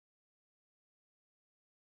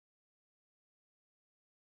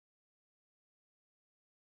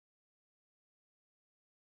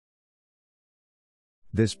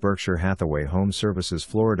This Berkshire Hathaway HomeServices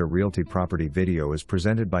Florida Realty property video is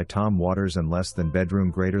presented by Tom Waters and less than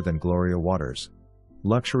bedroom greater than Gloria Waters.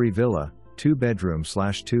 Luxury villa,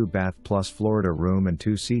 2-bedroom/2-bath plus Florida room and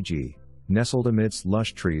 2 CG, nestled amidst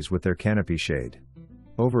lush trees with their canopy shade.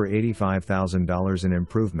 Over $85,000 in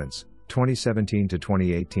improvements, 2017 to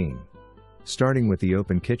 2018. Starting with the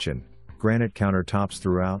open kitchen, granite countertops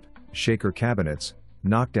throughout, shaker cabinets,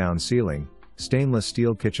 knockdown ceiling, stainless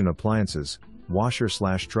steel kitchen appliances,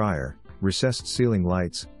 washer/dryer, recessed ceiling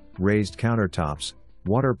lights, raised countertops,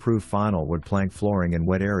 waterproof vinyl wood plank flooring in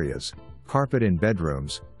wet areas, carpet in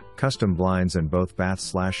bedrooms, custom blinds and both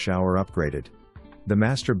bath/shower upgraded. The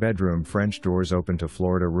master bedroom French doors open to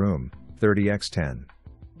Florida room, 30x10.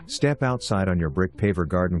 Step outside on your brick paver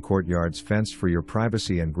garden courtyards fenced for your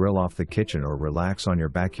privacy and grill off the kitchen or relax on your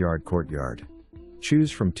backyard courtyard.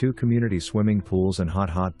 Choose from 2 community swimming pools and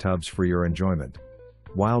hot tubs for your enjoyment.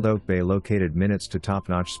 Wild Oak Bay located minutes to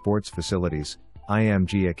top-notch sports facilities,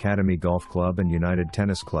 IMG Academy Golf Club and United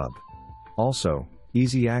Tennis Club. Also,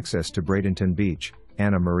 easy access to Bradenton Beach,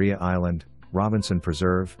 Anna Maria Island, Robinson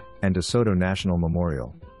Preserve, and DeSoto National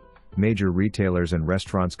Memorial. Major retailers and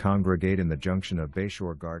restaurants congregate in the junction of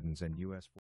Bayshore Gardens and U.S.